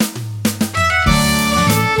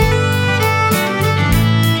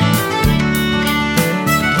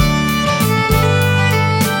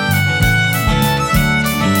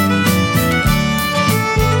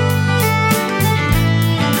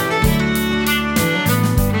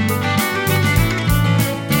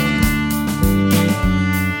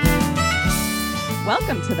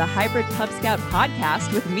welcome to the Hybrid Pub Scout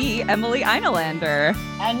podcast with me, Emily Einolander.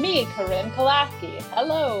 And me, Corinne Kolaski.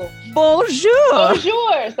 Hello. Bonjour.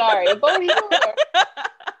 Bonjour. Sorry. Bonjour.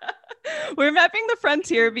 We're mapping the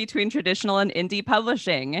frontier between traditional and indie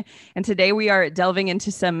publishing. And today we are delving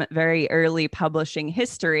into some very early publishing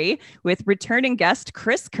history with returning guest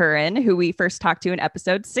Chris Curran, who we first talked to in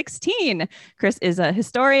episode 16. Chris is a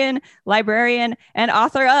historian, librarian, and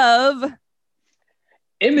author of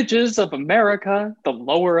Images of America, the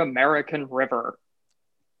Lower American River.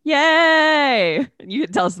 Yay! You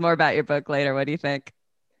can tell us more about your book later. What do you think?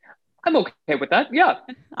 I'm okay with that. Yeah.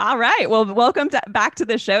 All right. Well, welcome back to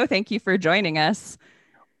the show. Thank you for joining us.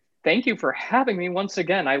 Thank you for having me once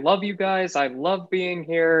again. I love you guys. I love being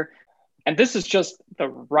here. And this is just the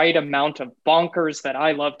right amount of bonkers that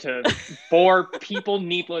I love to bore people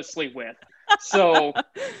needlessly with. So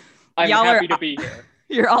I'm happy to be here.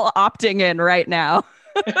 You're all opting in right now.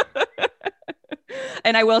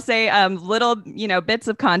 And I will say, little, bits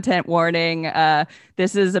of content warning.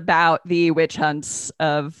 This is about the witch hunts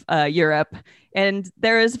of Europe, and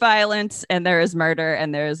there is violence, and there is murder,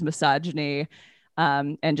 and there is misogyny,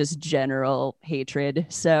 and just general hatred.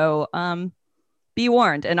 So be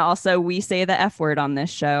warned. And also, we say the F word on this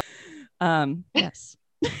show. Yes.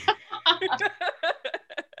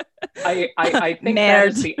 I think that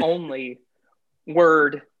is the only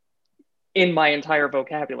word in my entire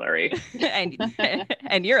vocabulary.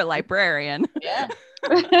 and you're a librarian. Yeah.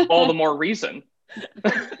 All the more reason.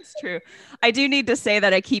 It's true. I do need to say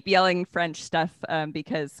that I keep yelling French stuff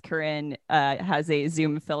because Corinne has a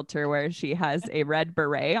Zoom filter where she has a red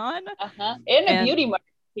beret on. And a beauty mark.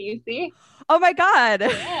 Do you see? Oh my God.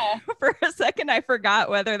 Yeah. For a second, I forgot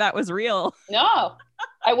whether that was real. No,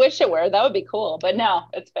 I wish it were. That would be cool. But no,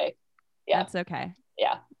 it's fake. Yeah. That's okay.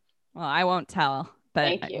 Yeah. Well, I won't tell.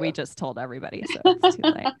 But we just told everybody, so it's too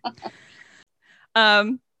late.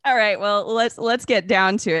 All right. Well, let's get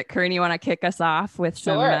down to it. Corinne, you want to kick us off with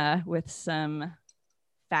some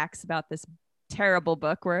facts about this terrible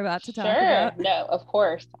book we're about to talk about? No, of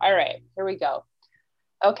course. All right. Here we go.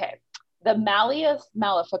 Okay. The Malleus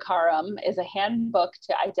Maleficarum is a handbook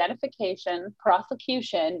to identification,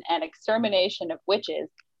 prosecution, and extermination of witches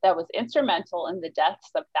that was instrumental in the deaths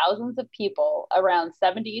of thousands of people, around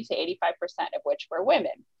 70 to 85% of which were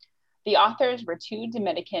women. The authors were two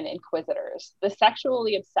Dominican inquisitors, the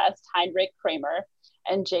sexually obsessed Heinrich Kramer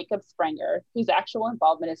and Jacob Sprenger, whose actual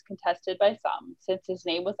involvement is contested by some, since his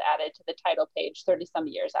name was added to the title page 30-some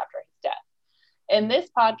years after his death. In this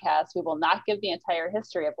podcast, we will not give the entire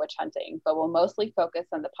history of witch hunting, but will mostly focus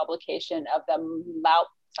on the publication of the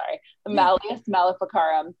Malleus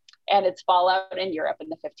Maleficarum and its fallout in Europe in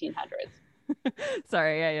the 1500s.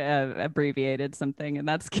 Sorry, I abbreviated something, and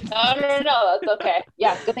that's good. No, that's okay.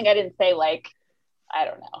 Yeah, good thing I didn't say I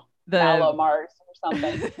don't know, the Malomars or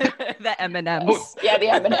something. The M&Ms. Oh, yeah, the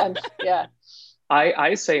M&Ms. Yeah.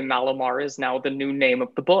 I say Malamar is now the new name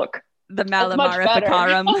of the book. The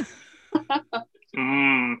Malamarificarum.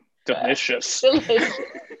 Delicious.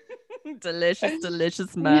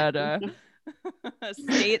 Delicious murder.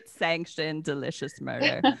 State-sanctioned delicious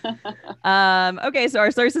murder. Okay, so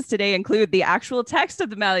our sources today include the actual text of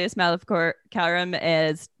the Malleus Maleficarum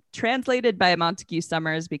as translated by Montague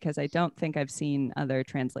Summers, because I don't think I've seen other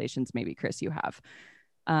translations. Maybe Chris, you have.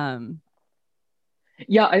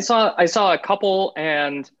 Yeah, I saw a couple,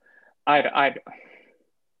 and I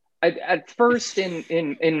at first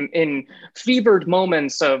in fevered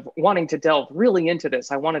moments of wanting to delve really into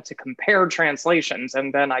this, I wanted to compare translations,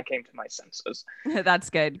 and then I came to my senses.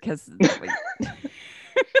 That's good, because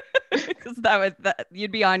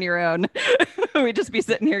you'd be on your own. We'd just be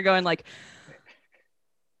sitting here going like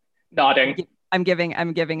nodding. I'm giving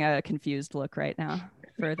a confused look right now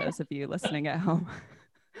for those of you listening at home.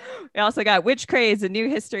 We also got Witch Craze, A New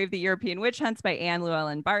History of the European Witch Hunts by Anne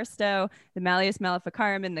Llewellyn Barstow, The Malleus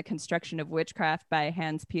Maleficarum and the Construction of Witchcraft by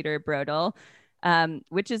Hans-Peter Brodel,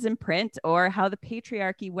 Witches in Print, or How the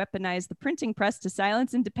Patriarchy Weaponized the Printing Press to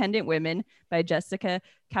Silence Independent Women by Jessica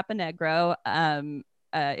Caponegro.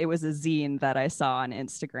 It was a zine that I saw on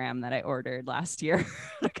Instagram that I ordered last year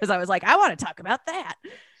because I was like, I want to talk about that.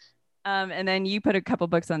 And then you put a couple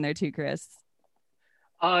books on there too, Chris.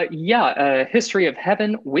 History of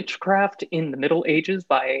Heaven, Witchcraft in the Middle Ages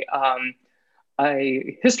by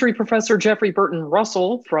a history professor, Jeffrey Burton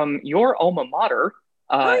Russell, from your alma mater,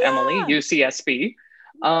 Emily, UCSB.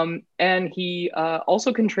 And he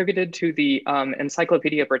also contributed to the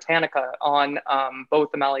Encyclopedia Britannica on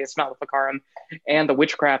both the Malleus Maleficarum and the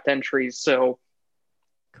witchcraft entries. So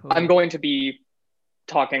cool. I'm going to be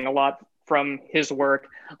talking a lot from his work.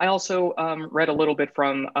 I also read a little bit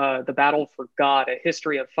from The Battle for God, A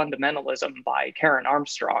History of Fundamentalism by Karen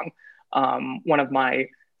Armstrong, one of my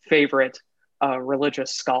favorite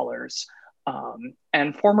religious scholars,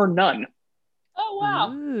 and former nun. Oh,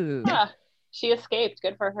 wow. Yeah, she escaped.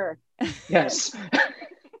 Good for her. Yes.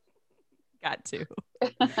 Got to.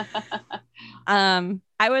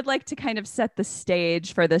 I would like to kind of set the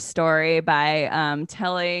stage for this story by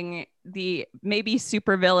telling the maybe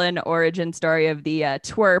supervillain origin story of the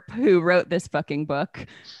twerp who wrote this fucking book,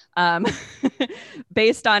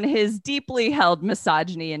 based on his deeply held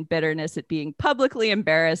misogyny and bitterness at being publicly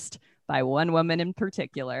embarrassed by one woman in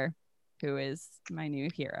particular, who is my new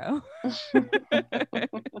hero,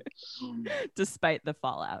 despite the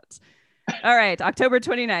fallout. All right, October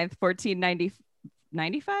 29th,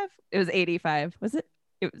 1495? It was 85. Was it?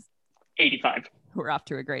 It was 85. We're off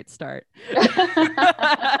to a great start.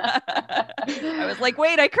 I was like,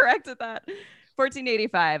 wait, I corrected that.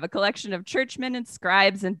 1485, a collection of churchmen and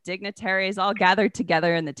scribes and dignitaries all gathered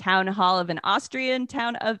together in the town hall of an Austrian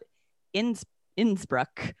town of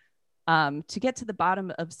Innsbruck to get to the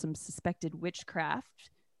bottom of some suspected witchcraft.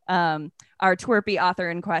 Our twerpy author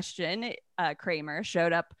in question, Kramer,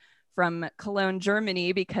 showed up from Cologne,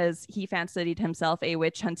 Germany, because he fancied himself a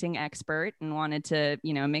witch hunting expert and wanted to,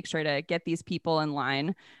 make sure to get these people in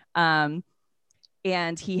line. And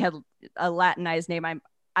he had a Latinized name.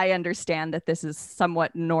 I understand that this is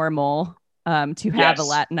somewhat normal to have a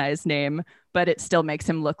Latinized name, but it still makes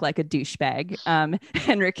him look like a douchebag.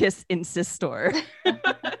 Henricus Insistor.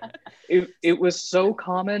 It was so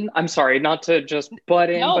common. I'm sorry, not to just butt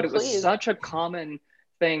in, but it was such a common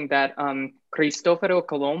thing that Cristoforo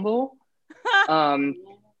Colombo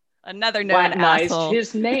another known asshole.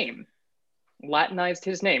 Latinized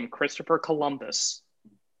his name, Christopher Columbus.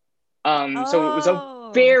 So it was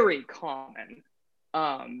a very common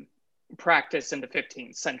practice in the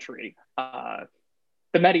 15th century. The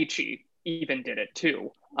Medici even did it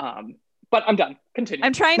too. But I'm done. Continue.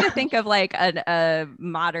 I'm trying to think of like a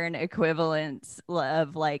modern equivalent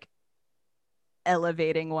of like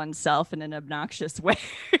elevating oneself in an obnoxious way.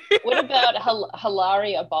 What about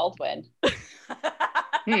Hilaria Baldwin? Or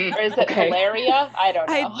is it Hilaria? I don't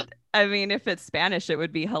know. I mean, if it's Spanish, it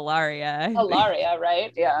would be Hilaria. Hilaria,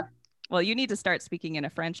 right? Yeah. Well, you need to start speaking in a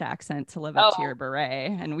French accent to live up to your beret,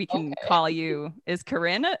 and we can call you. Is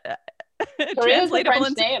Corinne Corinne is a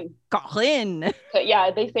French name? Corinne. Yeah,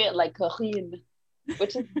 they say it like Corinne,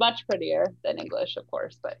 which is much prettier than English, of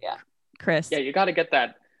course. But yeah, Chris. Yeah, you got to get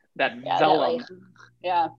that vellum.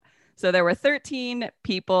 Yeah. So there were 13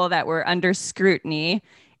 people that were under scrutiny,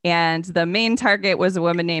 and the main target was a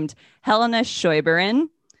woman named Helena Scheuberin,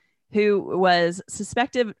 who was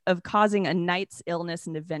suspected of causing a knight's illness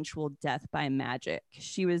and eventual death by magic.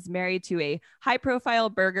 She was married to a high-profile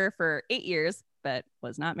burgher for 8 years, but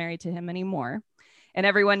was not married to him anymore. And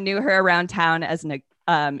everyone knew her around town as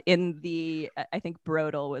I think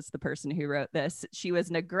Brodel was the person who wrote this. She was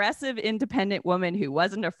an aggressive, independent woman who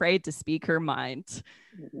wasn't afraid to speak her mind.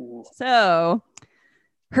 Ooh. So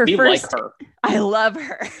I love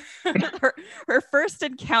her. her first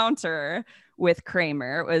encounter with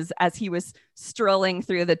Kramer was as he was strolling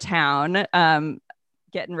through the town,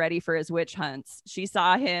 getting ready for his witch hunts. She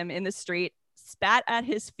saw him in the street, spat at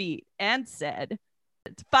his feet, and said,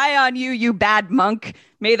 "Fie on you, you bad monk.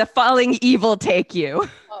 May the falling evil take you."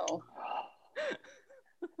 Oh.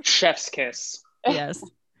 Chef's kiss. Yes.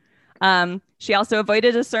 She also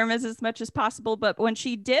avoided his sermons as much as possible, but when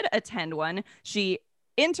she did attend one, she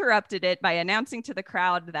interrupted it by announcing to the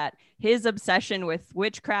crowd that his obsession with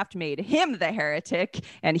witchcraft made him the heretic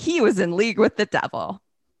and he was in league with the devil,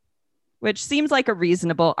 which seems like a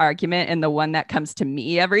reasonable argument and the one that comes to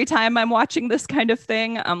me every time I'm watching this kind of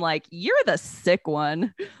thing. I'm like, you're the sick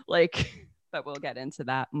one. But we'll get into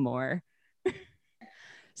that more.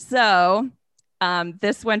 So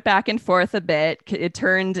this went back and forth a bit. It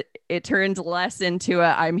turned less into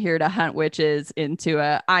a "I'm here to hunt witches" into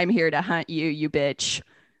a "I'm here to hunt you, you bitch,"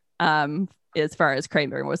 as far as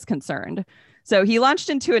Kramer was concerned. So he launched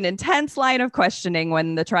into an intense line of questioning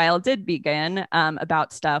when the trial did begin,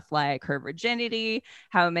 about stuff like her virginity,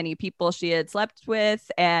 how many people she had slept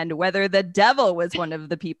with, and whether the devil was one of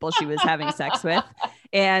the people she was having sex with.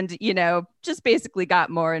 And, just basically got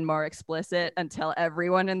more and more explicit until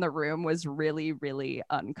everyone in the room was really, really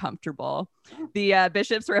uncomfortable. The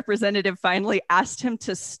bishop's representative finally asked him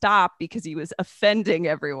to stop because he was offending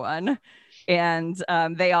everyone. And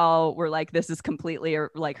they all were like, this is completely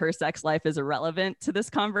like her sex life is irrelevant to this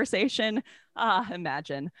conversation.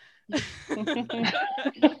 Imagine.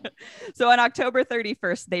 So on October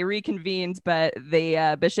 31st, they reconvened, but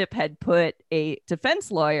the bishop had put a defense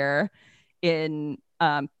lawyer in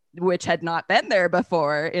which had not been there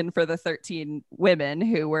before in for the 13 women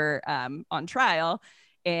who were on trial.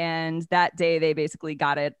 And that day they basically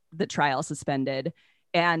got the trial suspended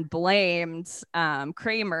and blamed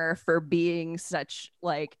Kramer for being such,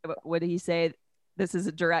 like, what did he say? This is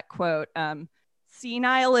a direct quote,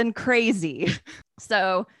 senile and crazy.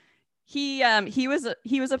 So he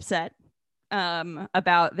was upset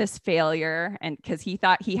about this failure, and because he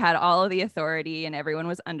thought he had all of the authority and everyone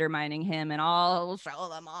was undermining him, and I'll show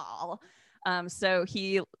them all. So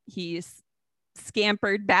he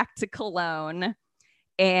scampered back to Cologne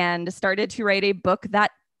and started to write a book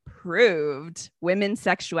that proved women's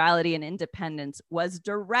sexuality and independence was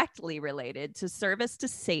directly related to service to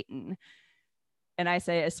Satan. And I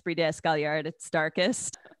say esprit d'escalier at its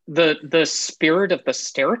darkest. The spirit of the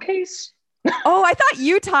staircase? Oh, I thought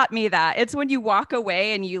you taught me that. It's when you walk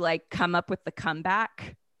away and you like come up with the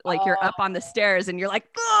comeback. Like you're up on the stairs and you're like,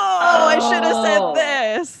 I should have said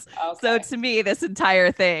this. Okay. So to me, this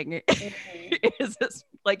entire thing is just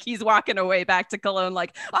like he's walking away back to Cologne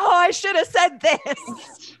like, I should have said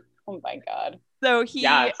this. Oh my God. So he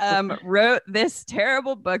wrote this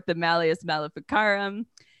terrible book, the Malleus Maleficarum.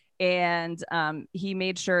 And he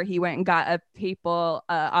made sure he went and got a papal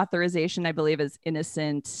authorization, I believe, as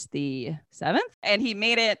Innocent the Seventh, and he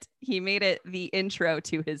made it the intro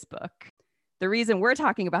to his book. The reason we're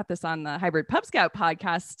talking about this on the Hybrid Pub Scout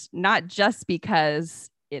podcast, not just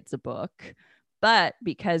because it's a book, but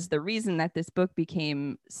because the reason that this book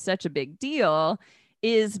became such a big deal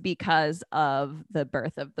is because of the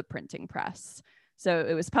birth of the printing press. So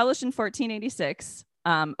it was published in 1486.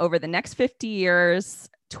 Over the next 50 years,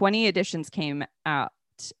 20 editions came out.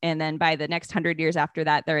 And then by the next 100 years after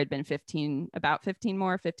that, there had been 16.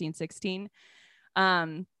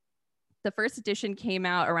 The first edition came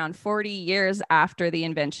out around 40 years after the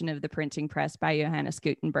invention of the printing press by Johannes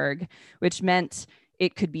Gutenberg, which meant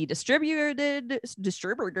it could be distributed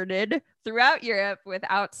throughout Europe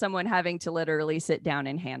without someone having to literally sit down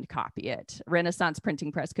and hand copy it. Renaissance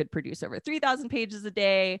printing press could produce over 3,000 pages a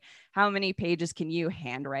day. How many pages can you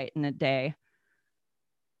handwrite in a day?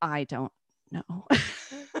 I don't know.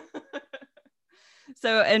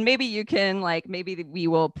 So, and maybe you can maybe we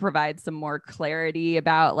will provide some more clarity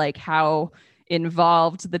about like how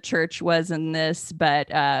involved the church was in this.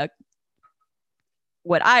 But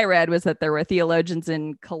what I read was that there were theologians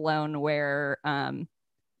in Cologne where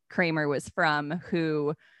Kramer was from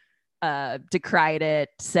who decried it,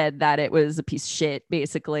 said that it was a piece of shit,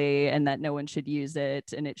 basically, and that no one should use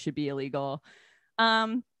it and it should be illegal.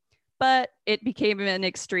 But it became an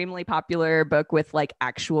extremely popular book with like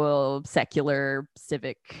actual secular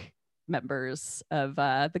civic members of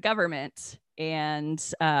the government. And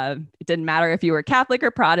it didn't matter if you were Catholic or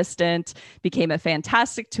Protestant, became a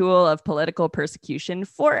fantastic tool of political persecution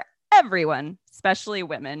for everyone, especially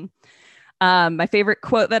women. My favorite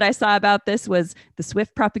quote that I saw about this was, "The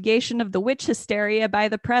swift propagation of the witch hysteria by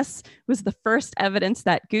the press was the first evidence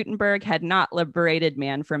that Gutenberg had not liberated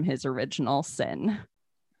man from his original sin."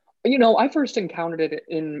 You know, I first encountered it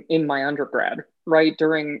in my undergrad, right,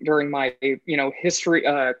 during my history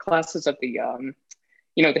classes of the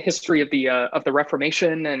the history of the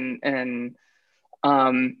Reformation and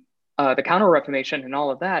the Counter-Reformation and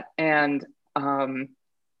all of that. And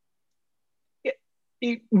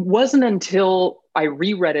it wasn't until I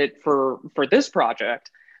reread it for this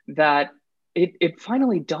project that it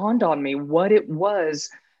finally dawned on me what it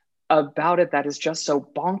was about it that is just so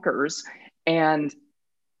bonkers. And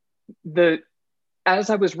as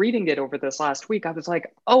I was reading it over this last week, I was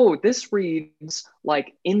like, oh, this reads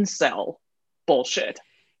like incel bullshit.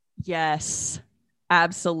 Yes,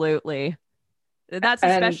 absolutely. That's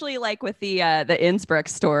especially like with the Innsbruck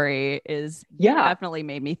story is definitely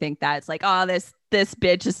made me think that it's like, oh, this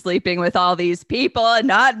bitch is sleeping with all these people and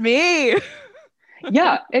not me.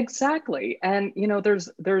 Yeah, exactly. And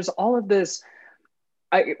there's all of this.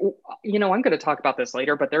 I'm going to talk about this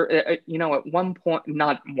later, but there, at one point,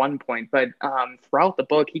 not one point, but throughout the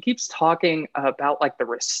book, he keeps talking about like the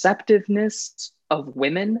receptiveness of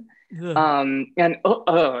women, and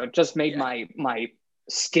just made my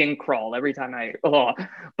skin crawl every time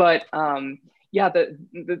But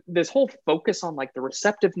this whole focus on like the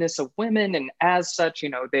receptiveness of women, and as such,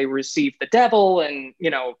 they receive the devil and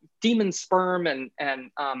demon sperm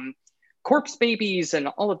and corpse babies and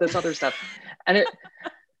all of this other stuff, and it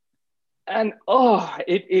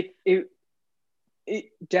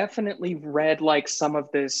definitely read like some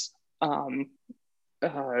of this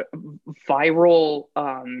viral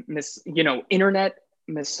internet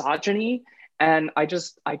misogyny, and I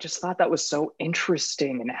just thought that was so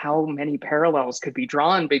interesting, and how many parallels could be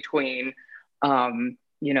drawn between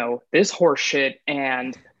this horse shit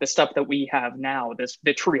and the stuff that we have now, this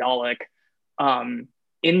vitriolic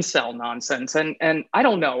incel nonsense. And I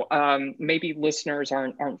don't know, maybe listeners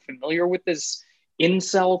aren't familiar with this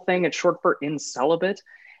incel thing. It's short for incelibate.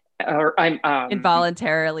 Or I'm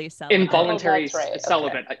involuntarily celibate. Involuntary right.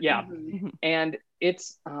 celibate. Okay. Yeah. Mm-hmm. And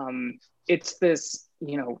it's this,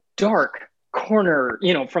 dark corner,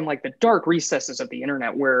 from like the dark recesses of the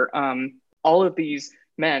internet where all of these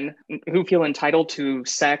men who feel entitled to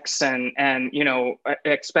sex and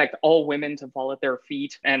expect all women to fall at their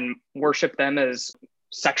feet and worship them as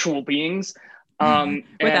sexual beings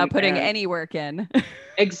without putting any work in.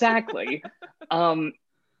 Exactly.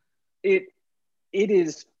 It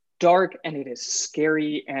is dark and it is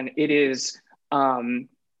scary and it is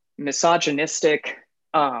misogynistic,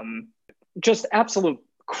 just absolute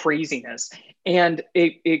craziness. And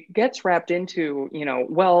it gets wrapped into,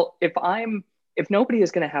 well, if nobody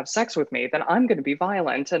is going to have sex with me, then I'm going to be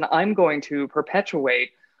violent and I'm going to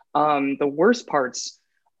perpetuate the worst parts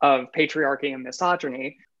of patriarchy and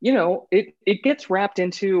misogyny. It gets wrapped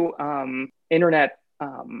into internet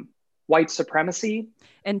white supremacy.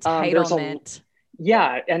 Entitlement.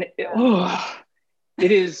 And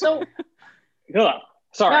it is. So,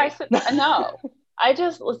 sorry. No.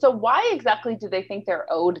 So why exactly do they think they're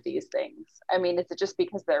owed these things? I mean, is it just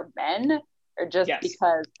because they're men or just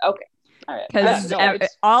because, okay. All right. Because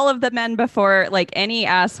all of the men before, like any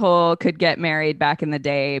asshole could get married back in the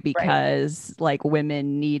day because like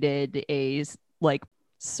women needed a like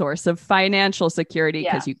source of financial security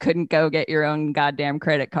because you couldn't go get your own goddamn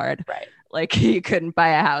credit card. Right. Like you couldn't buy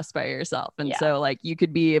a house by yourself. And so like you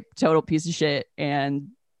could be a total piece of shit and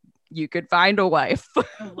you could find a wife.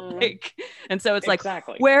 And so it's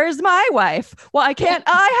exactly. Like, where's my wife? Well,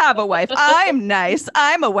 I have a wife. I'm nice.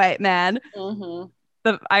 I'm a white man.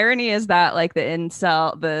 The irony is that like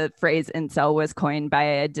the phrase incel was coined by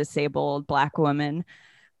a disabled Black woman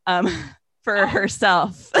for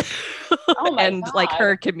herself and God. like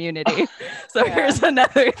her community. So here's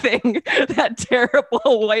another thing that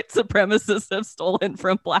terrible white supremacists have stolen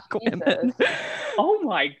from Black women. Oh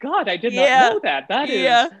my God, I did not know that. That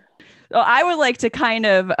is. So I would like to kind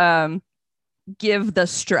of give the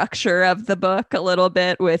structure of the book a little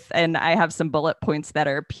bit and I have some bullet points that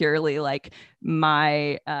are purely like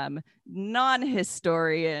my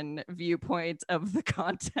non-historian viewpoint of the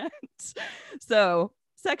content. So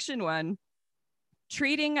section 1,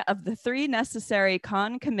 treating of the 3 necessary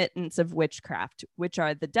concomitants of witchcraft, which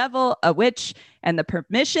are the devil, a witch, and the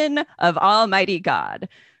permission of Almighty God.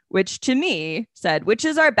 Which to me said,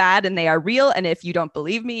 witches are bad and they are real. And if you don't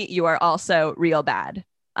believe me, you are also real bad.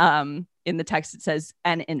 In the text, it says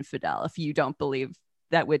an infidel if you don't believe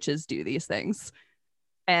that witches do these things.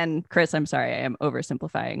 And Chris, I'm sorry, I am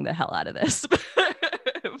oversimplifying the hell out of this.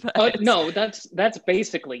 No, that's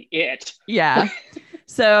basically it. Yeah.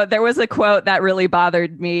 So there was a quote that really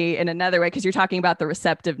bothered me in another way, because you're talking about the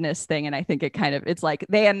receptiveness thing. And I think it's like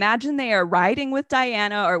they imagine they are riding with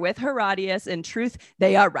Diana or with Herodias. In truth,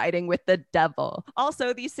 they are riding with the devil.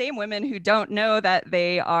 Also, these same women who don't know that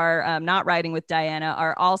they are not riding with Diana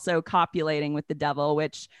are also copulating with the devil,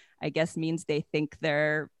 which I guess means they think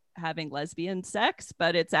they're having lesbian sex,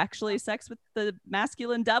 but it's actually sex with the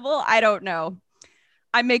masculine devil. I don't know.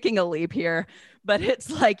 I'm making a leap here, but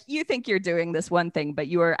it's like you think you're doing this one thing, but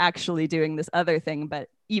you are actually doing this other thing. But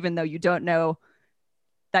even though you don't know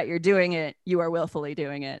that you're doing it, you are willfully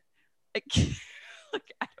doing it. Like,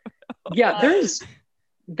 I don't know. Yeah,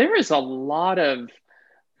 there is a lot of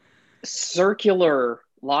circular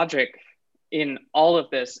logic in all of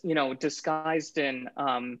this, disguised in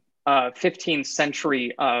 15th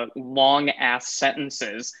century long ass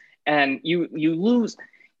sentences, and you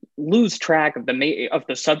lose track of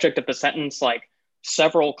the subject of the sentence like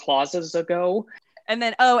several clauses ago. And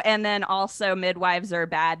then also midwives are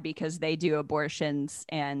bad because they do abortions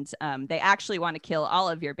and they actually want to kill all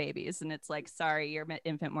of your babies. And it's like, sorry, your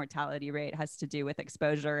infant mortality rate has to do with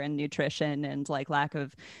exposure and nutrition and like lack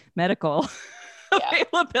of medical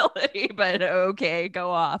availability. But okay,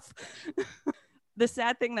 go off. The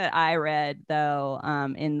sad thing that I read, though,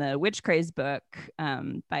 in the Witch Craze book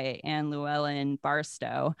by Anne Llewellyn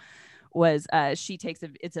Barstow, was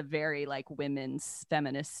it's a very like women's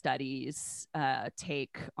feminist studies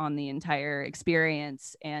take on the entire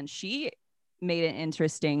experience. And she made an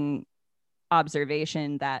interesting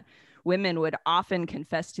observation that women would often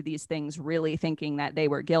confess to these things really thinking that they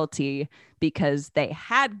were guilty because they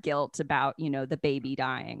had guilt about, the baby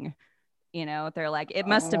dying. They're like, it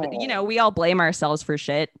must have been, we all blame ourselves for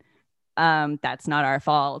shit. That's not our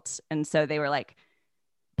fault. And so they were like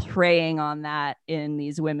preying on that in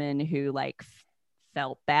these women who like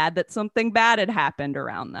felt bad that something bad had happened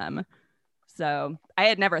around them. So I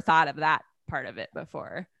had never thought of that part of it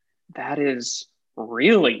before. That is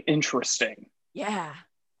really interesting. Yeah.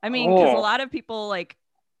 I mean, because a lot of people like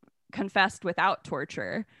confessed without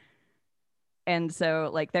torture. And so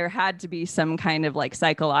like there had to be some kind of like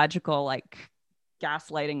psychological like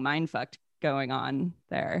gaslighting mindfuck going on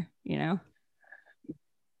there, you know?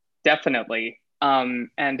 Definitely.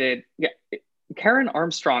 Karen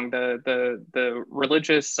Armstrong, the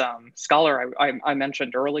religious scholar I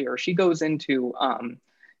mentioned earlier, she goes into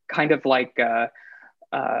kind of like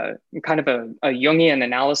kind of a Jungian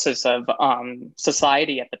analysis of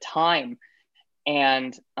society at the time,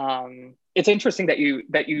 and it's interesting that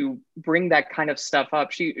you bring that kind of stuff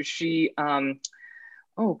up. She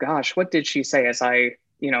oh gosh, what did she say? As I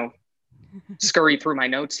scurry through my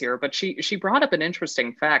notes here, but she brought up an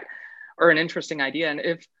interesting fact or an interesting idea, and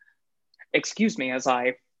if excuse me as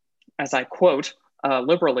I quote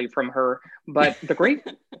liberally from her, but the great.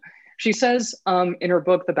 She says in her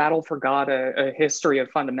book, The Battle for God, a History of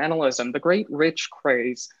Fundamentalism, the great Rich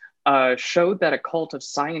Craze showed that a cult of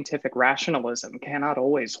scientific rationalism cannot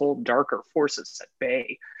always hold darker forces at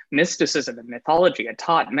bay. Mysticism and mythology had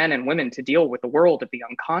taught men and women to deal with the world of the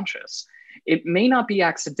unconscious. It may not be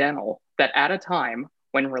accidental that at a time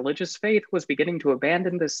when religious faith was beginning to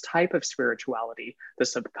abandon this type of spirituality, the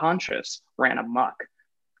subconscious ran amok.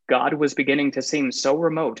 God was beginning to seem so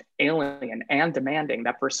remote, alien, and demanding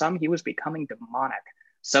that for some he was becoming demonic.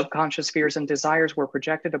 Subconscious fears and desires were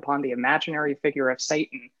projected upon the imaginary figure of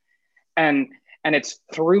Satan. And it's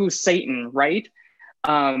through Satan, right?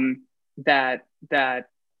 That the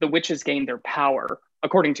witches gained their power,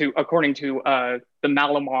 according to the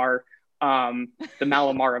Malamar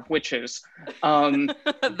of witches.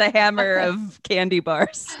 The hammer of candy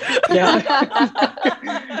bars. Yeah.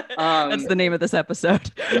 That's the name of this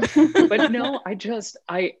episode. But no, I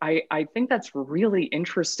think that's really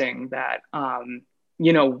interesting that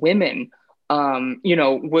women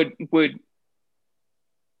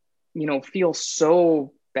would feel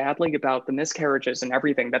so badly about the miscarriages and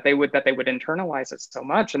everything that they would internalize it so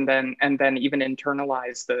much, and then even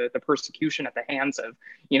internalize the persecution at the hands of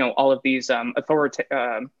all of these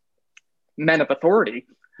men of authority.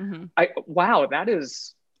 Mm-hmm. Wow, that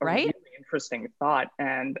is a right? really interesting thought,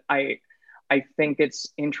 and I think it's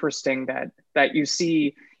interesting that you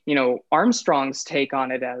see Armstrong's take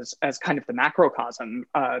on it as kind of the macrocosm,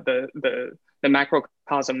 the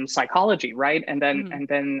macrocosm psychology, right? And then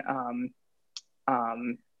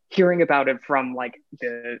hearing about it from like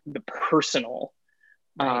the personal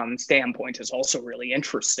standpoint is also really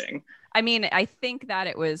interesting. I mean, I think that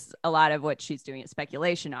it was a lot of what she's doing is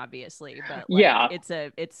speculation, obviously, but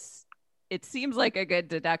it seems like a good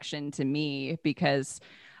deduction to me, because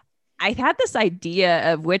I had this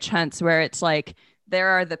idea of witch hunts where it's like there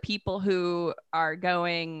are the people who are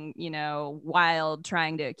going, wild,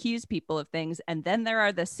 trying to accuse people of things, and then there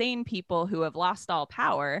are the sane people who have lost all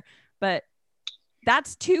power. But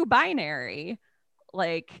that's too binary.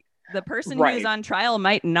 Like the person who's on trial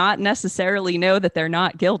might not necessarily know that they're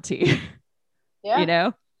not guilty.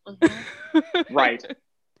 Yeah. Mm-hmm. Right.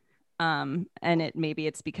 And maybe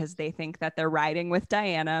it's because they think that they're riding with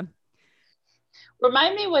Diana.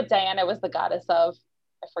 Remind me what Diana was the goddess of.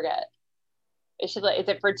 I forget. Is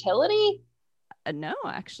it fertility? No,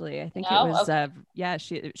 actually, I think it was.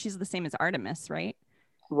 Okay. She's the same as Artemis, right?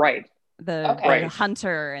 Right. The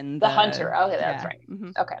hunter and the hunter. Okay, that's right.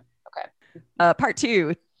 Mm-hmm. Okay. Part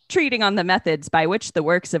 2. Treating on the methods by which the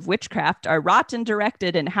works of witchcraft are wrought and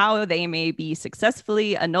directed, and how they may be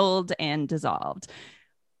successfully annulled and dissolved.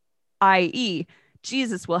 I.e.,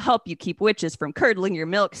 Jesus will help you keep witches from curdling your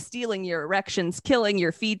milk, stealing your erections, killing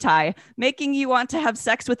your feti, making you want to have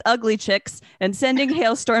sex with ugly chicks, and sending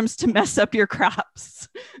hailstorms to mess up your crops.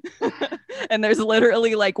 And there's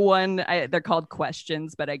literally like they're called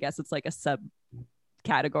questions, but I guess it's like a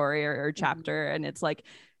subcategory or chapter. And it's like,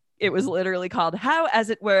 it was literally called How,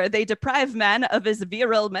 as it were, they deprive man of his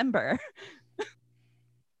virile member.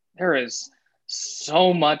 There is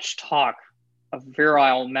so much talk of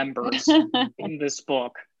virile members in this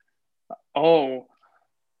book. Oh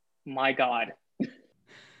my God.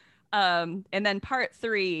 And then part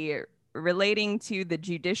 3, relating to the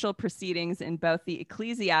judicial proceedings in both the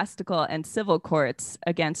ecclesiastical and civil courts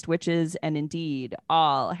against witches and indeed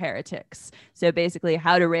all heretics. So basically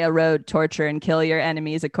how to railroad, torture, and kill your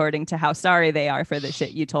enemies according to how sorry they are for the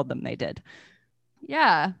shit you told them they did.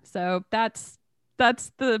 Yeah, so that's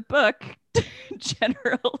the book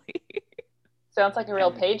generally. Sounds like a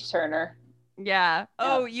real page turner. Yeah.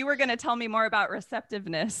 Oh, you were going to tell me more about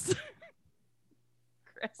receptiveness.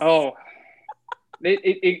 Chris. Oh,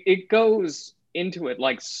 it goes into it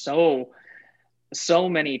like so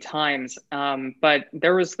many times. But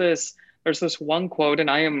there's this one quote, and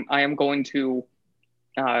I am going to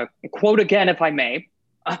quote again, if I may.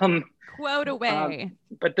 Quote away.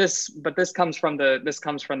 But this comes from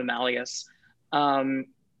the Malleus,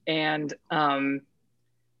 and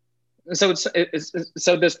so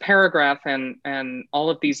so this paragraph and all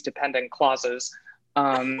of these dependent clauses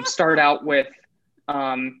start out with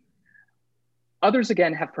others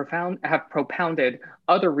again have propounded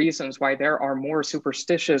other reasons why there are more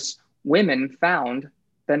superstitious women found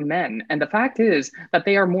than men, and the fact is that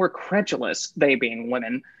they are more credulous, they being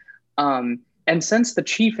women. And since the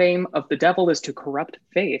chief aim of the devil is to corrupt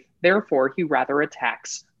faith, therefore he rather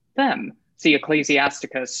attacks them. See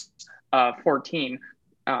Ecclesiasticus 14.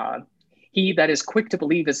 He that is quick to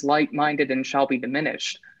believe is light-minded and shall be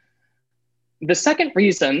diminished. The second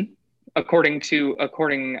reason, according to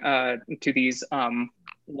these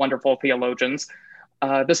wonderful theologians,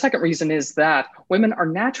 the second reason is that women are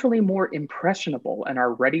naturally more impressionable and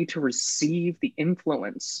are ready to receive the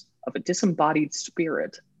influence of a disembodied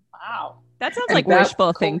spirit. Wow. That sounds like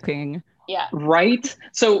wishful thinking. Yeah. Right.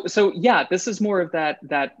 So yeah, this is more of that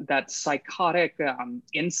psychotic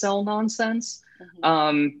incel nonsense.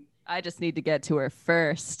 Mm-hmm. I just need to get to her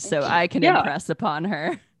first so I can impress upon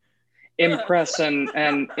her. Impress and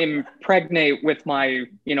impregnate with my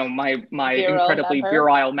incredibly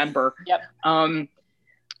virile member. Yep.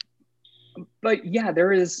 But yeah,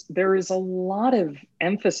 there is a lot of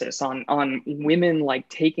emphasis on women like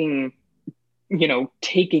taking in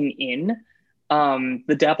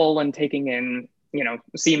the devil and taking in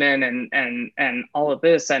semen and all of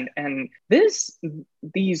this and these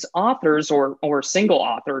authors or single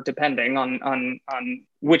author, depending on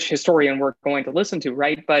which historian we're going to listen to,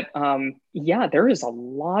 right? But yeah, there is a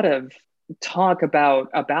lot of talk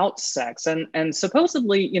about sex and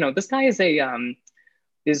supposedly this guy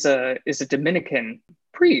is a Dominican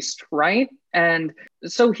priest, right? And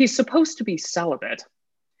so he's supposed to be celibate.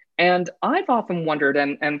 And I've often wondered,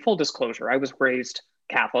 and full disclosure, I was raised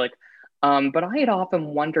Catholic, but I had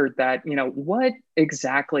often wondered that, what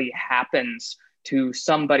exactly happens to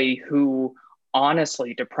somebody who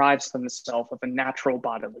honestly deprives themselves of a natural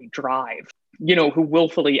bodily drive, who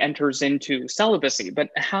willfully enters into celibacy.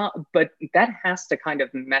 But that has to kind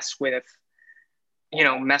of mess with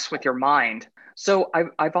your mind. So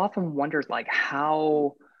I've often wondered like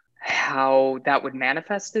how that would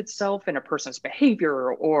manifest itself in a person's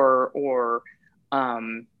behavior or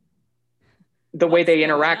the way they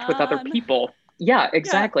interact with other people. Yeah,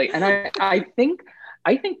 exactly. Yeah. And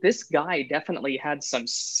I think this guy definitely had some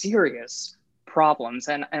serious problems,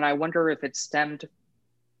 and I wonder if it stemmed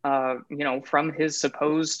from his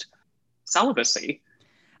supposed celibacy.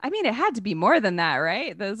 I mean, it had to be more than that,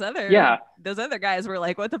 right? Those other guys were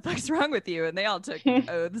like, what the fuck's wrong with you? And they all took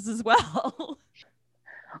oaths as well.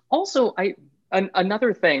 Also,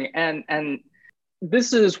 another thing, and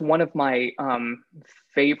this is one of my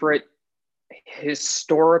favorite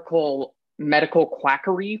historical medical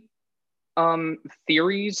quackery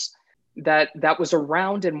theories that was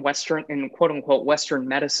around in quote unquote Western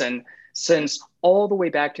medicine since all the way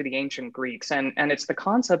back to the ancient Greeks, and it's the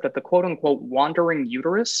concept of the quote unquote wandering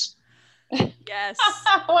uterus. Yes.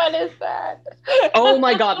 What is that? Oh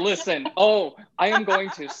my God, listen. Oh, I am going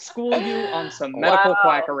to school you on some medical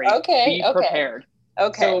quackery. Okay. Be prepared.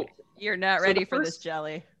 Okay. So, you're not ready for this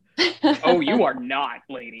jelly. Oh, you are not,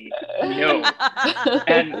 lady. No.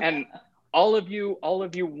 And all of you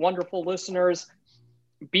wonderful listeners,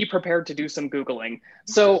 be prepared to do some Googling.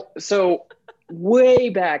 So way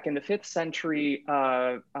back in the 5th century,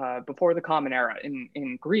 before the Common Era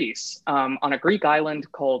in Greece, on a Greek island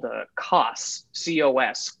called Kos,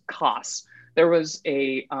 C-O-S, Kos, there was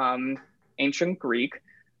a ancient Greek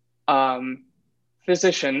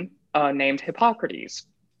physician named Hippocrates.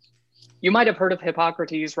 You might have heard of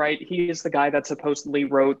Hippocrates, right? He is the guy that supposedly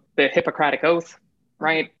wrote the Hippocratic Oath,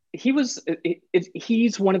 right? He's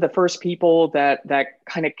one of the first people that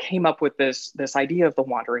kind of came up with this idea of the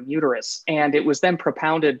wandering uterus, and it was then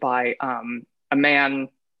propounded by a man,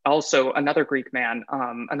 also another Greek man,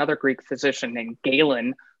 another Greek physician named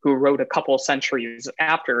Galen, who wrote a couple centuries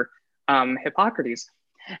after Hippocrates.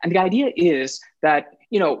 And the idea is that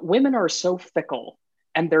women are so fickle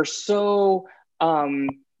and they're so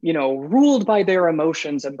ruled by their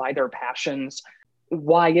emotions and by their passions.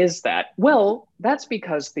 Why is that? Well, that's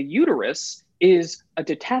because the uterus is a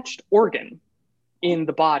detached organ in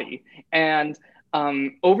the body. And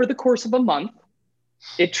over the course of a month,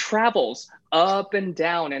 it travels up and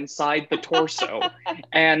down inside the torso.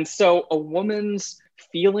 And so a woman's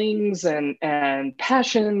feelings and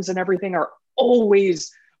passions and everything are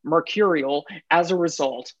always mercurial as a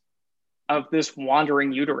result of this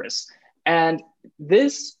wandering uterus. And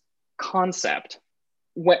this concept,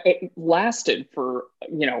 it lasted for,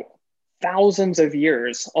 thousands of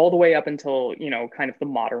years, all the way up until, kind of the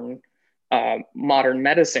modern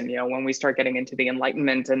medicine, when we start getting into the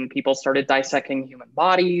Enlightenment and people started dissecting human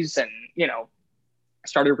bodies and,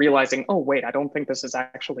 started realizing, oh, wait, I don't think this is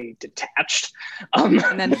actually detached.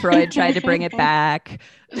 And then Freud tried to bring it back.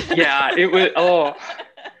 Yeah, it was,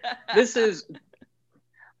 this is,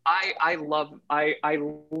 I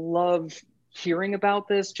love hearing about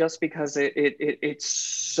this just because it's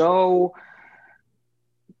so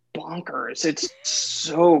bonkers. It's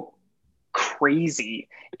so crazy.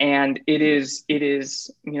 And it is,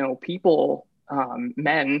 people,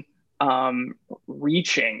 men,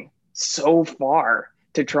 reaching so far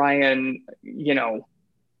to try and,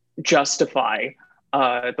 justify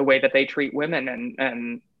the way that they treat women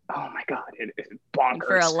and oh my God, it's bonkers.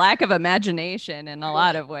 For a lack of imagination in a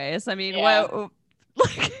lot of ways. I mean,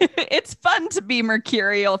 it's fun to be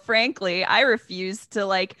mercurial, frankly. I refuse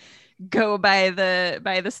to go by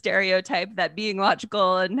the stereotype that being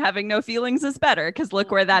logical and having no feelings is better, because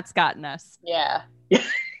look where that's gotten us. Yeah.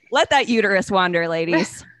 Let that uterus wander,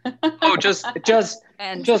 ladies. Oh, just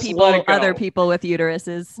people, other people with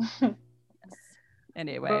uteruses.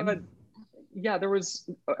 Anyway. Yeah, there was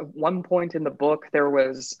one point in the book, there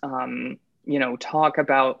was, talk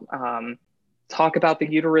about the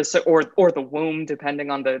uterus or the womb,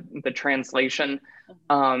 depending on the translation.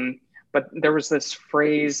 But there was this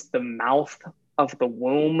phrase, the mouth of the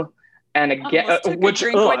womb. And again, which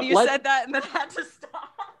when you said that and then had to stop.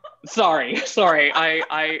 Sorry.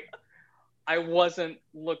 I wasn't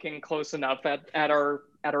looking close enough at our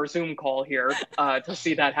Zoom call here to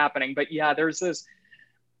see that happening. But yeah, there's this,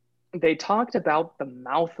 they talked about the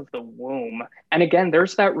mouth of the womb. And again,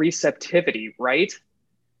 there's that receptivity, right?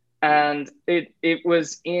 And it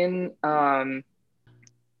was in, there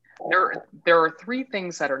are three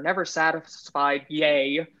things that are never satisfied,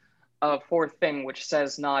 yea, a fourth thing which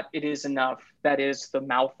says not, it is enough, that is the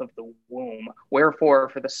mouth of the womb. Wherefore,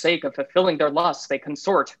 for the sake of fulfilling their lusts, they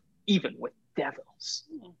consort even with devils.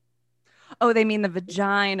 Oh, they mean the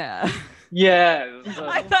vagina. Yes.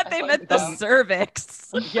 I thought they meant the cervix.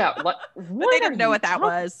 Yeah. But they didn't know what that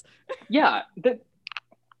was. Yeah.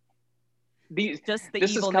 Just the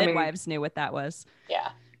evil midwives knew what that was.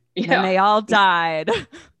 Yeah. And they all died.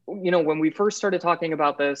 When we first started talking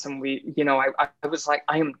about this and I was like,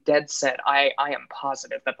 I am dead set. I am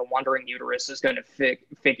positive that the wandering uterus is going to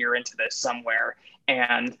figure into this somewhere.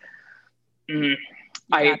 And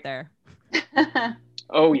I got there.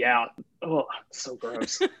 Oh yeah. Oh, so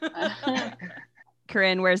gross.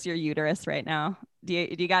 Corinne, where's your uterus right now? Do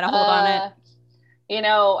you got a hold on it?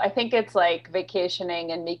 I think it's like vacationing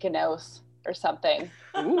in Mykonos or something.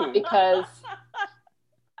 Ooh. Because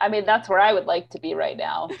I mean, that's where I would like to be right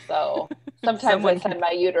now. So sometimes I send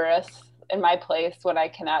my uterus in my place when I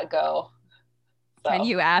cannot go. So. Can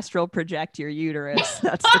you astral project your uterus?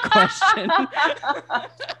 That's the question.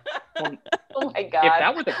 Oh my God. If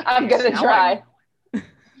that were the case, I'm going to try.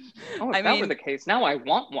 If that were the case, now I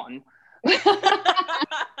want one.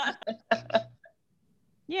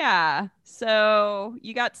 Yeah. So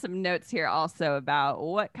you got some notes here also about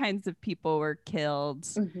what kinds of people were killed,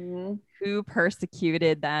 who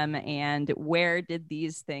persecuted them, and where did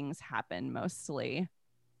these things happen mostly?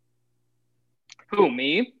 Who,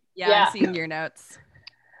 me? Yeah. I'm seeing your notes.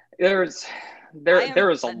 There is a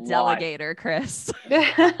lot. Delegator, Chris.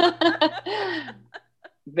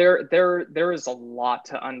 There is a lot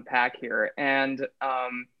to unpack here, and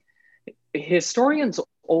historians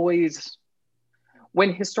always,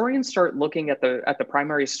 when historians start looking at the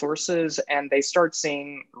primary sources and they start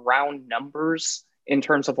seeing round numbers in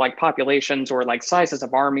terms of like populations or like sizes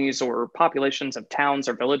of armies or populations of towns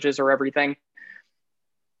or villages or everything,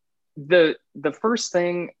 the first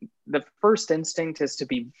instinct is to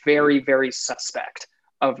be very, very suspect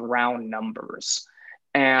of round numbers.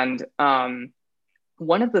 And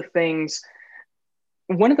one of the things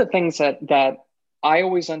that I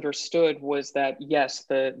always understood was that, yes,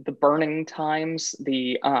 the burning times,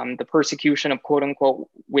 the persecution of quote unquote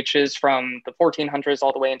witches from the 1400s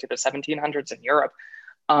all the way into the 1700s in Europe,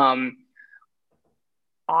 I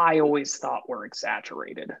always thought were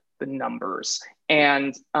exaggerated, the numbers.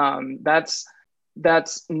 And that's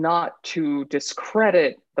not to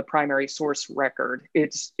discredit the primary source record.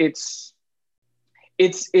 It's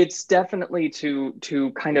definitely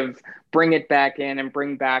to kind of bring it back in and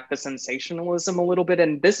bring back the sensationalism a little bit.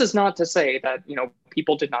 And this is not to say that,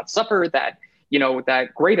 people did not suffer, that, that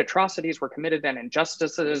great atrocities were committed and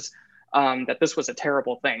injustices that this was a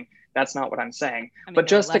terrible thing. That's not what I'm saying. I mean, But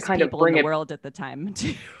there were just to less kind of people bring in the it world at the time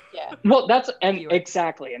too. Yeah. well, that's and Fewer.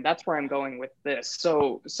 exactly, and that's where I'm going with this.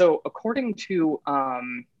 So according to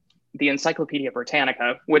the Encyclopedia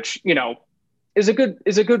Britannica, which is a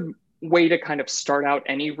good way to kind of start out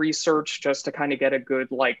any research, just to kind of get a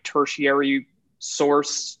good like tertiary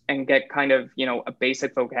source and get kind of a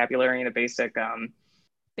basic vocabulary and a basic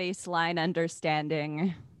Baseline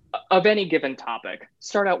understanding of any given topic.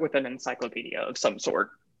 Start out with an encyclopedia of some sort,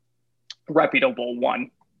 reputable one.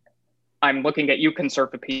 I'm looking at you,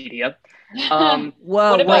 Conservapedia. Whoa,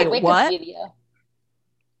 what about wait, Wikipedia? what?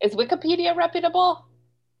 Is Wikipedia reputable?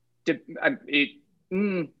 It's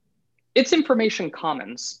information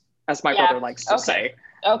commons, as my brother likes to say.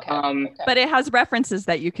 Okay. But it has references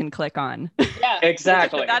that you can click on. Yeah.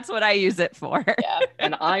 Exactly. That's what I use it for. Yeah.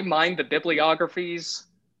 And I mind the bibliographies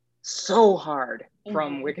so hard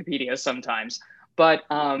from Wikipedia sometimes. But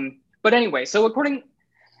anyway, so according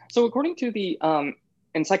to the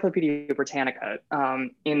Encyclopedia Britannica,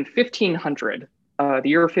 in 1500, the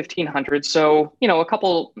year 1500, so a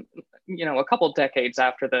couple decades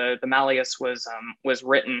after the Malleus was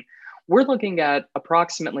written, we're looking at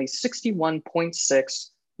approximately 61.6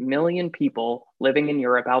 million people living in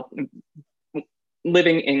Europe,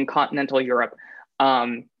 living in continental Europe,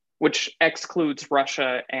 which excludes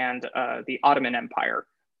Russia and the Ottoman Empire.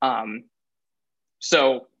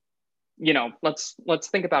 So let's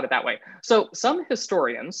think about it that way. So some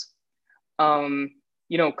historians,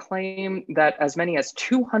 claim that as many as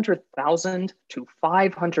 200,000 to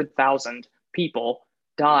 500,000 people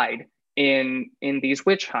died in these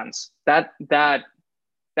witch hunts. That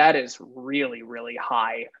is really, really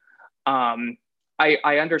high. I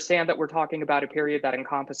understand that we're talking about a period that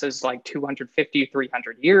encompasses like 250,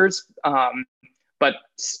 300 years, but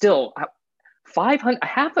still,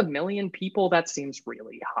 500,000 people, that seems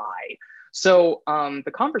really high. So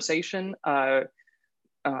the conversation about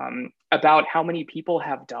how many people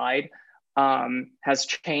have died has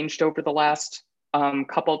changed over the last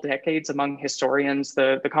couple decades among historians.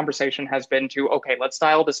 The conversation has been to, okay, let's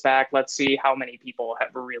dial this back. Let's see how many people have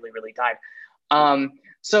really, really died.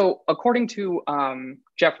 So according to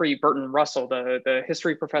Jeffrey Burton Russell, the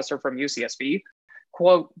history professor from UCSB,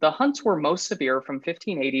 quote, the hunts were most severe from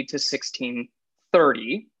 1580 to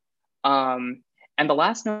 1630. And the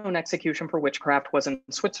last known execution for witchcraft was in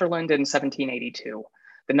Switzerland in 1782.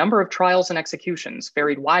 The number of trials and executions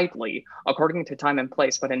varied widely according to time and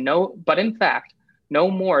place, but in fact, no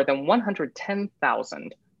more than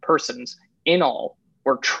 110,000 persons in all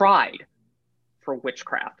were tried for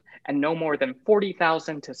witchcraft, and no more than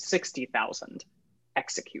 40,000 to 60,000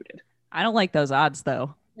 executed. I don't like those odds,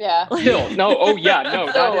 though. Yeah. Still, no. Oh, yeah, no.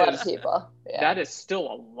 That is people. Yeah. That is still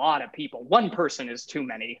a lot of people. One person is too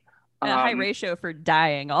many. And a high ratio for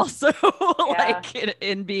dying, also, like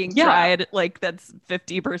in being tried, like that's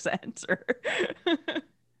 50%. Or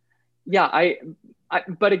yeah,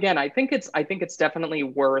 but again, I think it's definitely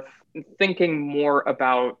worth thinking more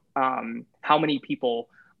about how many people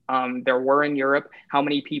there were in Europe, how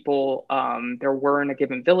many people there were in a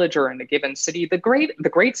given village or in a given city. The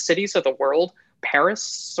great cities of the world,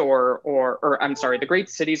 Paris or I'm sorry, the great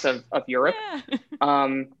cities of Europe,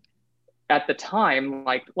 at the time,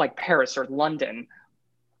 like Paris or London,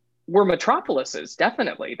 were metropolises.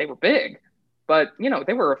 Definitely, they were big, but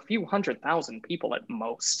they were a few 100,000 people at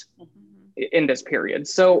most in this period.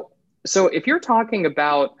 So if you're talking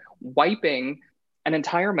about wiping an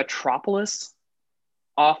entire metropolis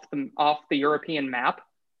off the European map,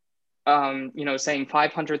 saying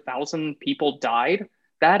 500,000 people died,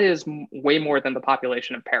 that is way more than the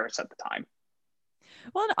population of Paris at the time.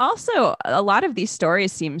 Well, and also a lot of these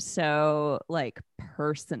stories seem so like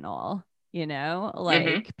personal,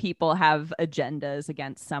 like people have agendas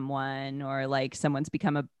against someone, or like someone's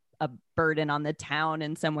become a burden on the town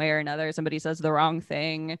in some way or another. Somebody says the wrong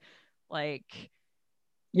thing. Like,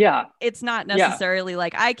 yeah, it's not necessarily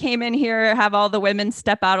like I came in here, have all the women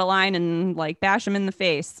step out of line and like bash them in the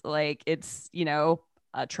face. Like it's,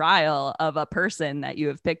 a trial of a person that you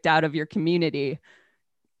have picked out of your community.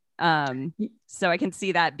 So I can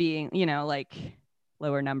see that being, like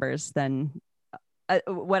lower numbers than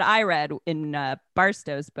what I read in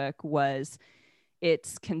Barstow's book was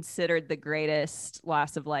it's considered the greatest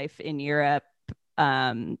loss of life in Europe,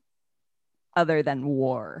 other than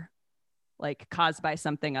war, like caused by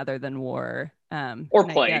something other than war. Or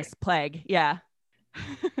plague. Yes, plague. Yeah.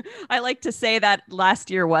 I like to say that last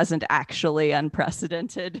year wasn't actually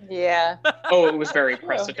unprecedented. Yeah. Oh, it was very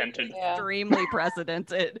precedented. Extremely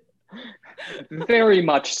precedented. Very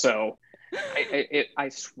much so. I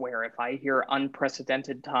swear, if I hear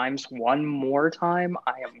unprecedented times one more time,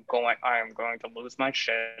 I am going to lose my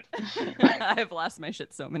shit. I've lost my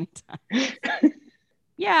shit so many times.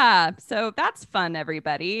 Yeah, so that's fun,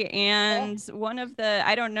 everybody. And one of the,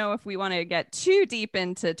 I don't know if we want to get too deep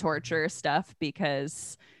into torture stuff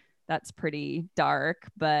because that's pretty dark,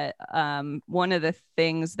 but one of the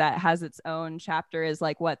things that has its own chapter is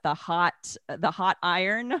like what the hot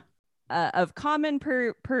iron of common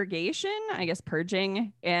purgation, I guess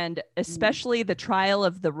purging, and especially the trial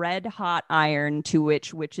of the red hot iron to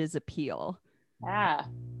which witches appeal. Yeah.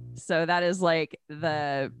 So that is like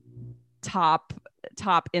the top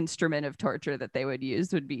instrument of torture that they would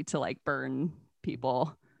use would be to like burn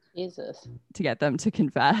people. Jesus. To get them to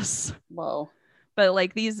confess. Whoa. But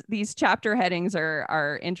like these chapter headings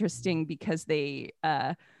are interesting because they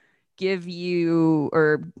give you,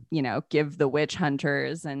 or give the witch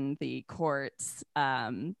hunters and the courts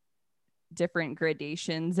different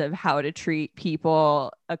gradations of how to treat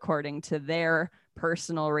people according to their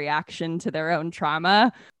personal reaction to their own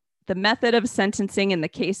trauma. The method of sentencing in the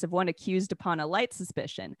case of one accused upon a light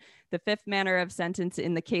suspicion. The fifth manner of sentence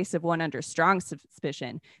in the case of one under strong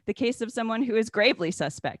suspicion. The case of someone who is gravely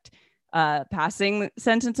suspect. Passing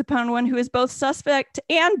sentence upon one who is both suspect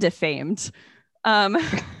and defamed.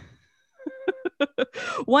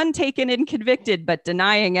 One taken and convicted but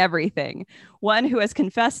denying everything. One who has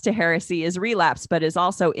confessed to heresy is relapsed but is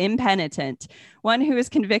also impenitent. One who is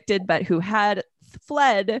convicted but who had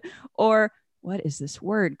fled, or what is this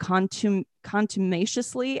word?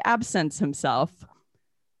 Contumaciously absents himself.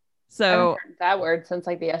 So I haven't heard that word since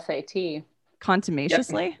like the SAT.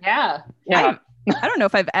 Contumaciously? Yeah. I don't know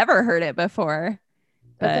if I've ever heard it before.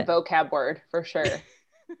 That's a vocab word for sure.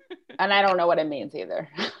 And I don't know what it means either.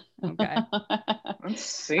 Okay. Let's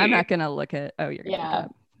see. I'm not gonna look at. Oh, you're gonna look it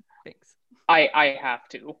up. Thanks. I have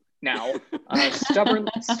to now.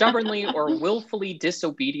 Stubbornly or willfully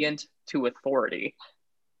disobedient to authority.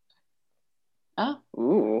 Oh.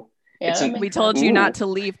 Ooh. Yeah, we told you not to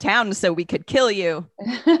leave town so we could kill you.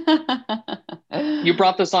 You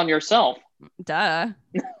brought this on yourself. Duh.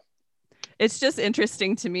 It's just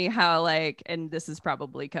interesting to me how, like, and this is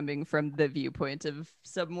probably coming from the viewpoint of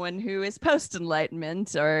someone who is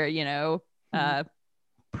post-enlightenment or,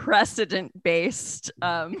 precedent-based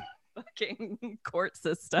fucking court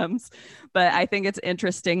systems. But I think it's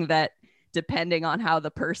interesting that depending on how the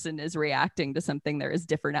person is reacting to something, there is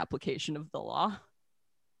different application of the law.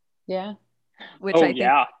 Yeah. Which I think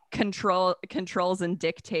controls and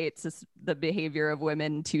dictates the behavior of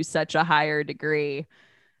women to such a higher degree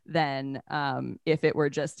than if it were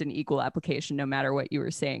just an equal application, no matter what you were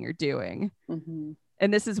saying or doing. Mm-hmm.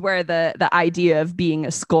 And this is where the idea of being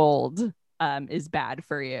a scold is bad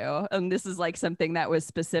for you. And this is like something that was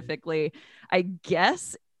specifically, I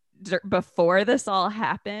guess, before this all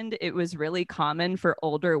happened, it was really common for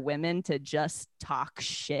older women to just talk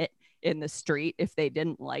shit in the street if they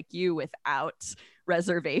didn't like you without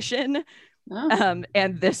reservation. Oh.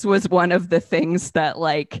 And this was one of the things that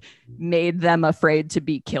like made them afraid to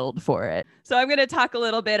be killed for it. So I'm going to talk a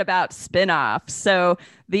little bit about spin-offs. So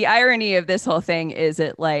the irony of this whole thing is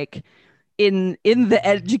it like in the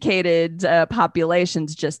educated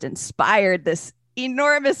populations just inspired this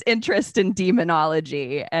enormous interest in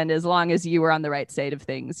demonology. And as long as you were on the right side of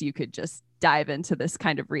things, you could just dive into this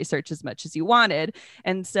kind of research as much as you wanted.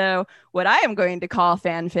 And so what I am going to call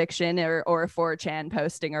fan fiction or 4chan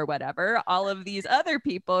posting or whatever, all of these other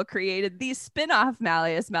people created these spin-off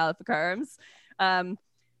Malleus Maleficarums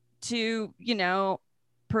to,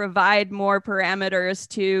 provide more parameters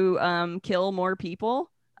to kill more people.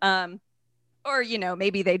 Or,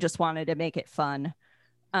 maybe they just wanted to make it fun.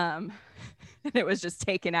 And it was just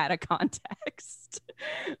taken out of context.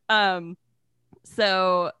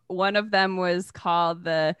 So one of them was called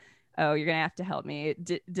you're going to have to help me,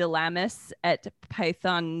 Dilamus et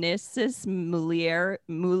Pythonicis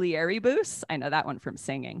mulieribus. I know that one from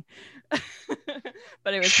singing.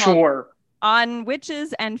 But it was called On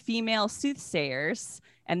Witches and Female Soothsayers.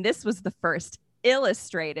 And this was the first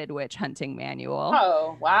illustrated witch hunting manual.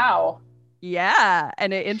 Oh, wow. Yeah.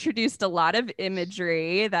 And it introduced a lot of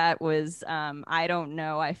imagery that was, I don't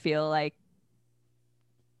know, I feel like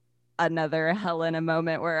another Helena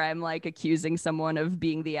moment where I'm like accusing someone of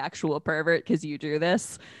being the actual pervert because you drew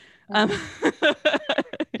this.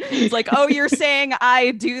 It's like, oh, you're saying I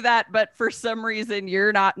do that, but for some reason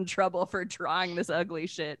you're not in trouble for drawing this ugly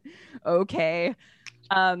shit. Okay.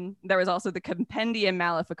 There was also the Compendium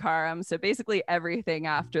Maleficarum. So basically everything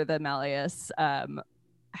after the Malleus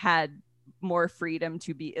had more freedom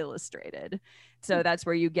to be illustrated. So that's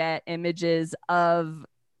where you get images of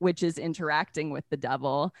witches interacting with the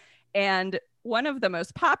devil. And one of the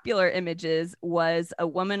most popular images was a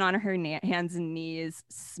woman on her hands and knees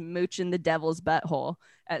smooching the devil's butthole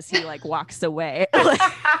as he like walks away.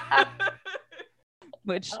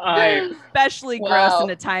 Which especially gross in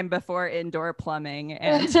a time before indoor plumbing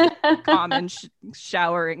and common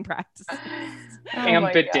showering practices. And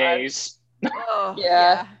bidets. Oh,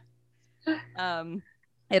 yeah.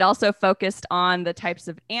 It also focused on the types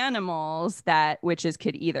of animals that witches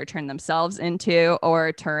could either turn themselves into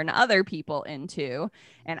or turn other people into.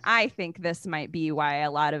 And I think this might be why a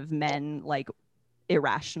lot of men like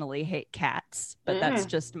irrationally hate cats, but that's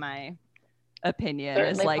just my opinion.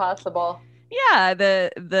 Certainly is like possible. Yeah,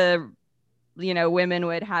 the women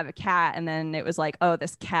would have a cat, and then it was like, oh,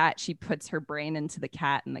 this cat, she puts her brain into the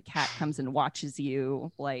cat, and the cat comes and watches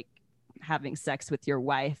you like having sex with your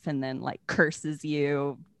wife, and then like curses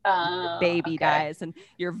you. Baby dies, and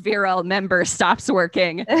your virile member stops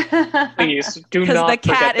working. Please do not, because the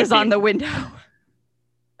cat is on the window.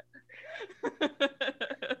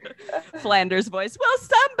 Flanders' voice. Will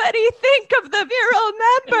somebody think of the virile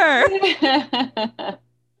member?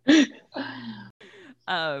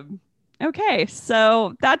 Okay,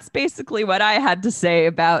 so that's basically what I had to say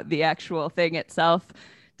about the actual thing itself.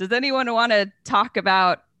 Does anyone want to talk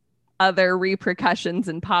about other repercussions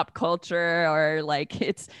in pop culture, or like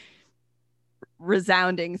it's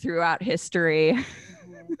resounding throughout history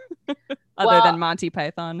other than Monty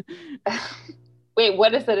Python? Wait,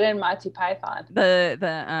 what is it in Monty Python?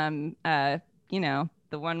 The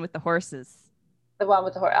one with the horses. The one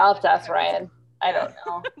with the horse. I'll have to ask Ryan. I don't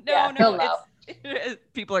know. No.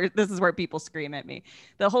 This is where people scream at me.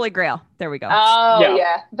 The Holy Grail. There we go. Oh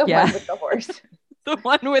yeah. The one with the horse. The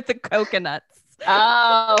one with the coconuts.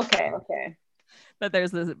 Oh, okay. But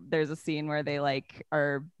there's a scene where they like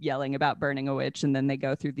are yelling about burning a witch, and then they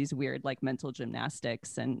go through these weird like mental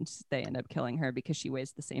gymnastics, and they end up killing her because she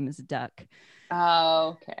weighs the same as a duck.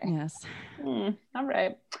 Oh, okay. Yes. All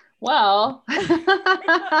right. Well,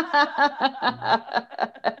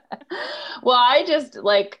 well, I just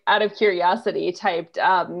like out of curiosity typed,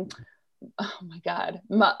 oh my God,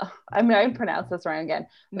 I'm going to pronounce this wrong again.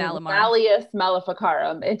 Malleus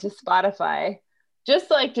Maleficarum into Spotify,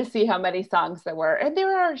 just like to see how many songs there were. And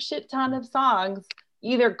there are a shit ton of songs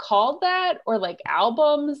either called that or like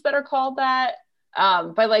albums that are called that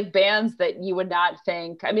by like bands that you would not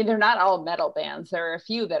think. I mean, they're not all metal bands. There are a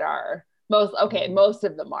few that are. Most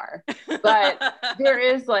of them are, but there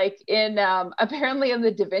is like in apparently in the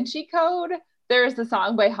Da Vinci Code, there is a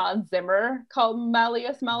song by Hans Zimmer called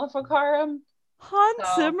Malleus Maleficarum.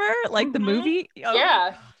 Zimmer, like the movie? Oh.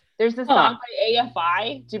 Yeah, there's a song by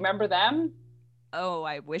AFI. Do you remember them? Oh,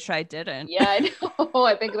 I wish I didn't. Yeah, I know.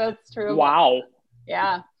 I think that's true. Wow.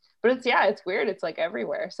 Yeah, but it's weird. It's like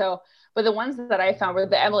everywhere. So, but the ones that I found were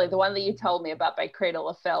the one that you told me about by Cradle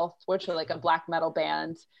of Filth, which were like a black metal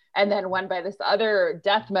band. And then one by this other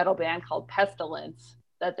death metal band called Pestilence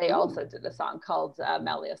that they also did a song called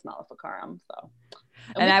Malleus Maleficarum. So,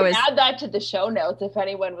 and we can add that to the show notes if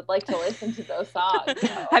anyone would like to listen to those songs.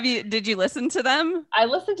 So. Did you listen to them? I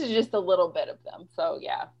listened to just a little bit of them. So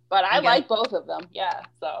yeah, but I like both of them. Yeah.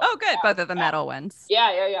 So. Oh, good. Both of the metal ones.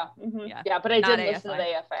 Yeah. Mm-hmm. Yeah. But I did listen to the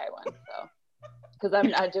AFI one. So, because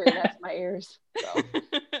I'm not doing that to my ears. So.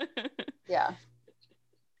 Yeah.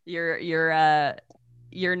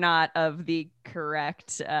 You're not of the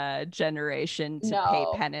correct generation to pay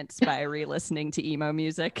penance by re-listening to emo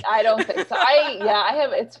music. I don't think so. I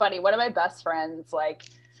have. It's funny. One of my best friends, like,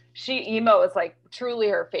 emo is like truly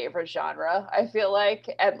her favorite genre. I feel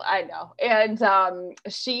like, and I know, and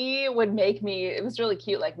she would make me. It was really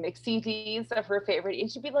cute, like mix CDs of her favorite.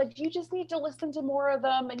 And she'd be like, "You just need to listen to more of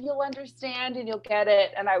them, and you'll understand, and you'll get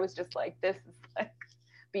it." And I was just like, "This is like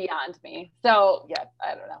beyond me." So yeah,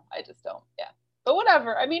 I don't know. I just don't. Yeah. But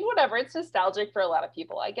whatever. I mean, whatever. It's nostalgic for a lot of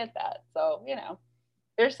people. I get that. So,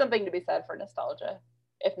 there's something to be said for nostalgia,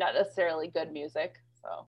 if not necessarily good music.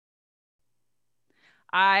 So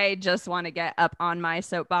I just want to get up on my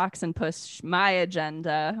soapbox and push my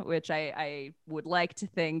agenda, which I would like to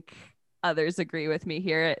think others agree with me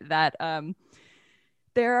here, that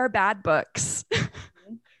there are bad books.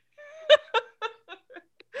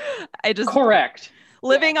 Correct.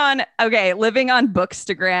 Living on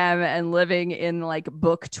Bookstagram and living in like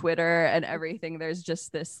book Twitter and everything, there's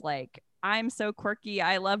just this like, I'm so quirky,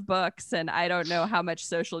 I love books. And I don't know how much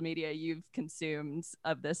social media you've consumed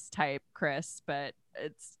of this type, Chris, but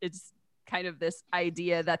it's kind of this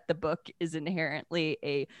idea that the book is inherently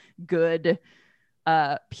a good,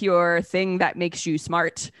 pure thing that makes you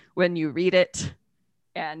smart when you read it.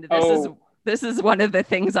 And This is one of the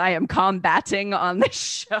things I am combating on this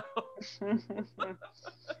show. Is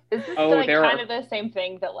this like kind of the same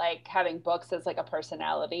thing that like having books as like a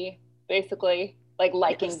personality, basically? Like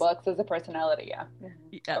liking books as a personality, yeah.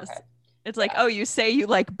 Yes. Okay. It's like, oh, you say you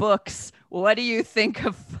like books. What do you think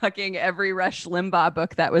of fucking every Rush Limbaugh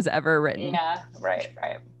book that was ever written? Yeah, right.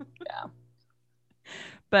 Yeah.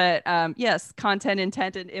 But yes, content,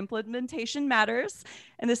 intent, and implementation matters.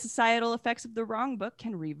 And the societal effects of the wrong book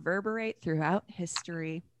can reverberate throughout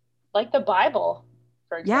history. Like the Bible,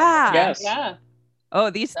 for example. Yeah. Yes. Yeah. Oh,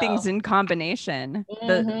 these things in combination,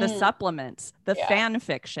 the supplements, the fan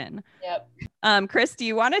fiction. Yep. Chris, do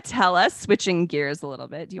you want to tell us, switching gears a little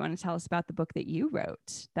bit, do you want to tell us about the book that you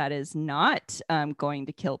wrote that is not going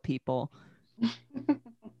to kill people?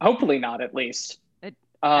 Hopefully not, at least. It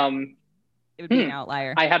would be an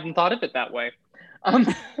outlier. I hadn't thought of it that way.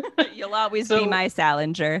 You'll always be my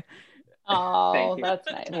Salinger. Oh, that's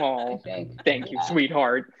nice. Oh, thank you,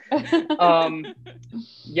 sweetheart.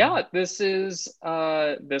 Yeah, this was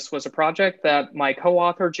a project that my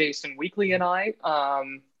co-author Jason Weekly and I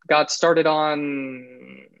got started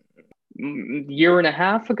on a year and a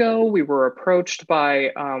half ago. We were approached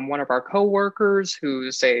by one of our co-workers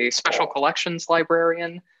who's a special collections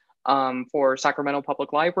librarian for Sacramento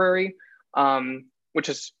Public Library, which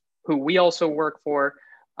is who we also work for.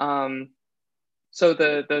 So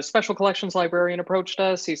the special collections librarian approached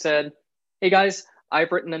us. He said, "Hey guys,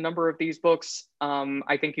 I've written a number of these books.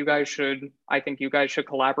 I think you guys should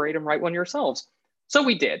collaborate and write one yourselves." So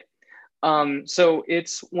we did. So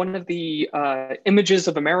it's one of the Images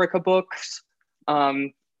of America books.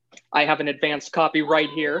 I have an advanced copy right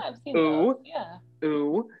here. I've seen Ooh, those. Yeah.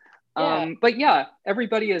 Ooh. But yeah,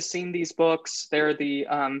 everybody has seen these books. They're the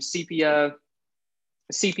sepia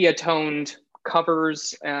toned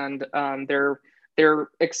covers, and they're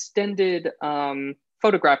extended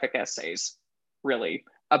photographic essays, really,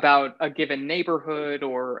 about a given neighborhood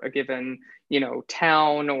or a given,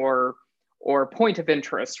 town or point of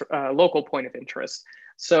interest, local point of interest.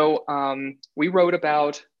 So we wrote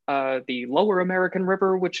about the Lower American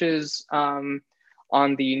River, which is on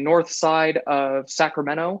the north side of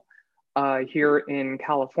Sacramento here in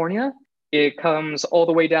California. It comes all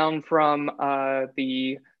the way down from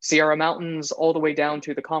the Sierra Mountains all the way down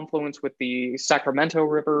to the confluence with the Sacramento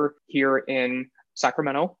River here in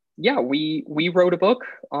Sacramento. Yeah, we wrote the book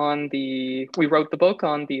on the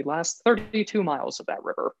last 32 miles of that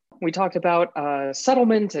river. We talked about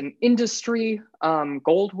settlement and industry.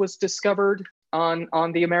 Gold was discovered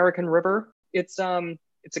on the American River. It's a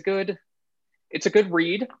good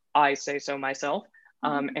read. I say so myself,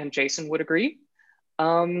 and Jason would agree.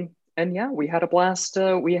 And yeah, we had a blast.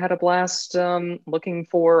 Looking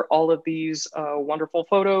for all of these wonderful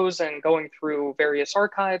photos and going through various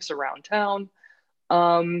archives around town,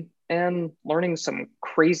 and learning some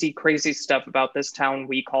crazy stuff about this town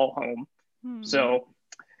we call home. So,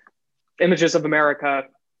 Images of America,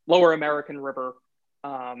 Lower American River.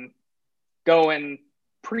 Go and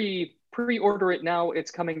pre-order it now.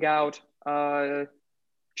 It's coming out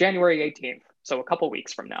January 18th, so a couple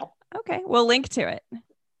weeks from now. Okay, we'll link to it.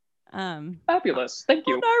 Fabulous. Thank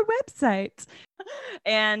you. On our website.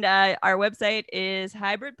 And our website is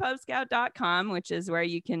hybridpubscout.com, which is where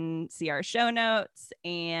you can see our show notes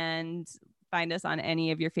and find us on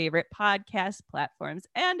any of your favorite podcast platforms.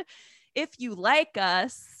 And if you like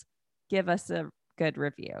us, give us a good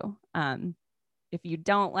review. If you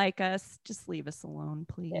don't like us, just leave us alone,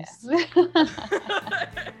 please. Yes.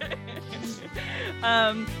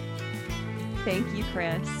 Thank you,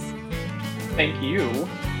 Chris. Thank you.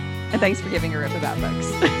 And thanks for giving a rip about books.